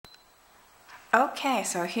Okay,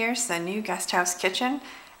 so here's the new guest house kitchen.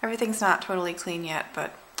 Everything's not totally clean yet,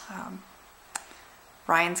 but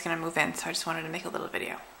Ryan's gonna move in, so I just wanted to make a little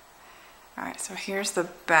video. Alright, so here's the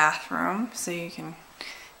bathroom, so you can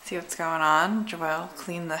see what's going on. Joelle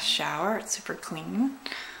cleaned the shower, it's super clean.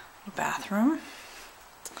 Bathroom.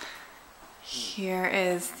 Here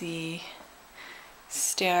is the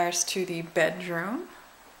stairs to the bedroom.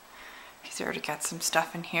 He's already got some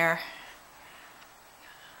stuff in here.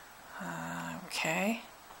 Okay.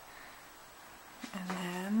 And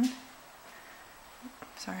then,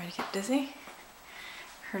 sorry to get dizzy.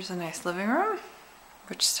 Here's a nice living room,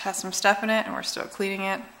 which has some stuff in it, and we're still cleaning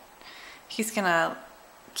it. He's gonna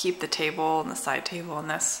keep the table and the side table in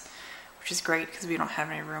this, which is great because we don't have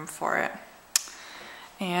any room for it.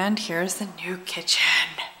 And here's the new kitchen.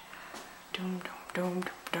 Doom, doom, doom,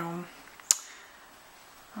 doom.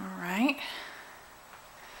 All right.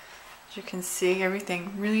 As you can see,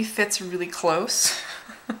 everything really fits really close.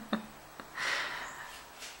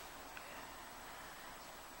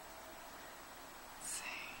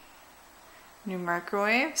 New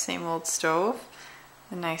microwave, same old stove,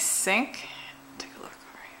 a nice sink. Take a look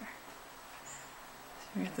over here. So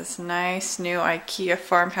we got this nice new IKEA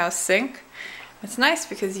farmhouse sink. It's nice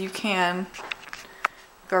because you can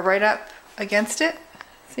go right up against it.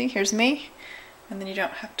 See, here's me. And then you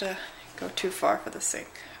don't have to go too far for the sink.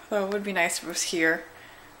 Although it would be nice if it was here,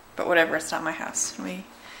 but whatever, it's not my house. We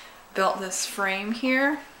built this frame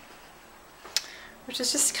here, which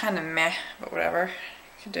is just kind of meh, but whatever.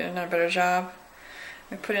 Could do a better job.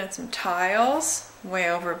 We put in some tiles, way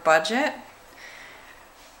over budget.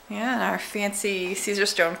 Yeah, and our fancy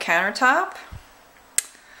Caesarstone countertop.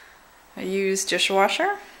 A used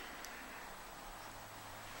dishwasher.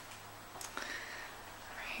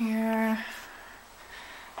 Here.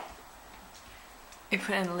 We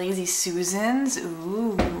put in Lazy Susans.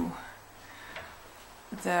 Ooh.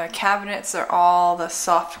 The cabinets are all the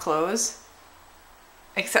soft close.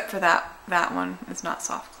 Except for that one is not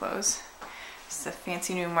soft close. It's a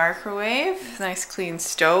fancy new microwave, nice clean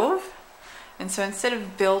stove. And so instead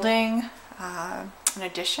of building an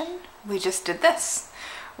addition, we just did this.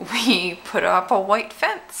 We put up a white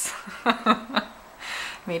fence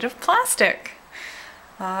made of plastic.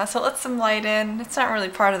 So it lets some light in. It's not really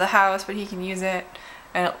part of the house, but he can use it.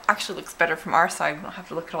 And it actually looks better from our side. We don't have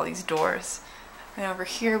to look at all these doors. And over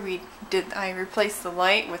here I replaced the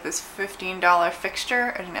light with this $15 fixture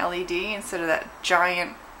and an LED instead of that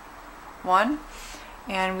giant one.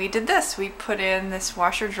 And we did this. We put in this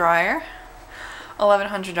washer dryer,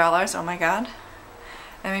 $1,100, oh my god.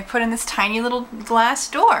 And we put in this tiny little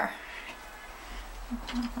glass door.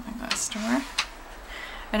 Glass door.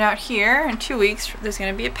 And out here, in 2 weeks, there's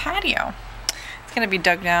going to be a patio. It's going to be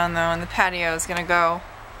dug down though, and the patio is going to go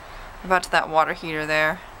about to that water heater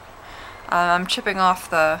there. I'm chipping off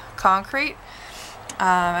the concrete.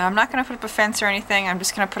 And I'm not going to put up a fence or anything. I'm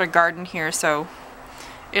just going to put a garden here, so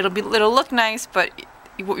it'll look nice, but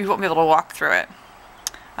you won't be able to walk through it.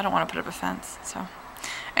 I don't want to put up a fence. So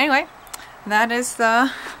anyway, that is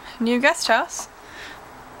the new guest house.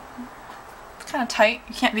 It's kind of tight.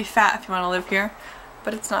 You can't be fat if you want to live here,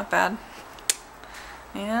 but it's not bad.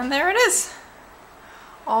 And there it is.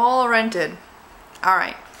 All rented.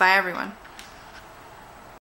 Alright, bye everyone.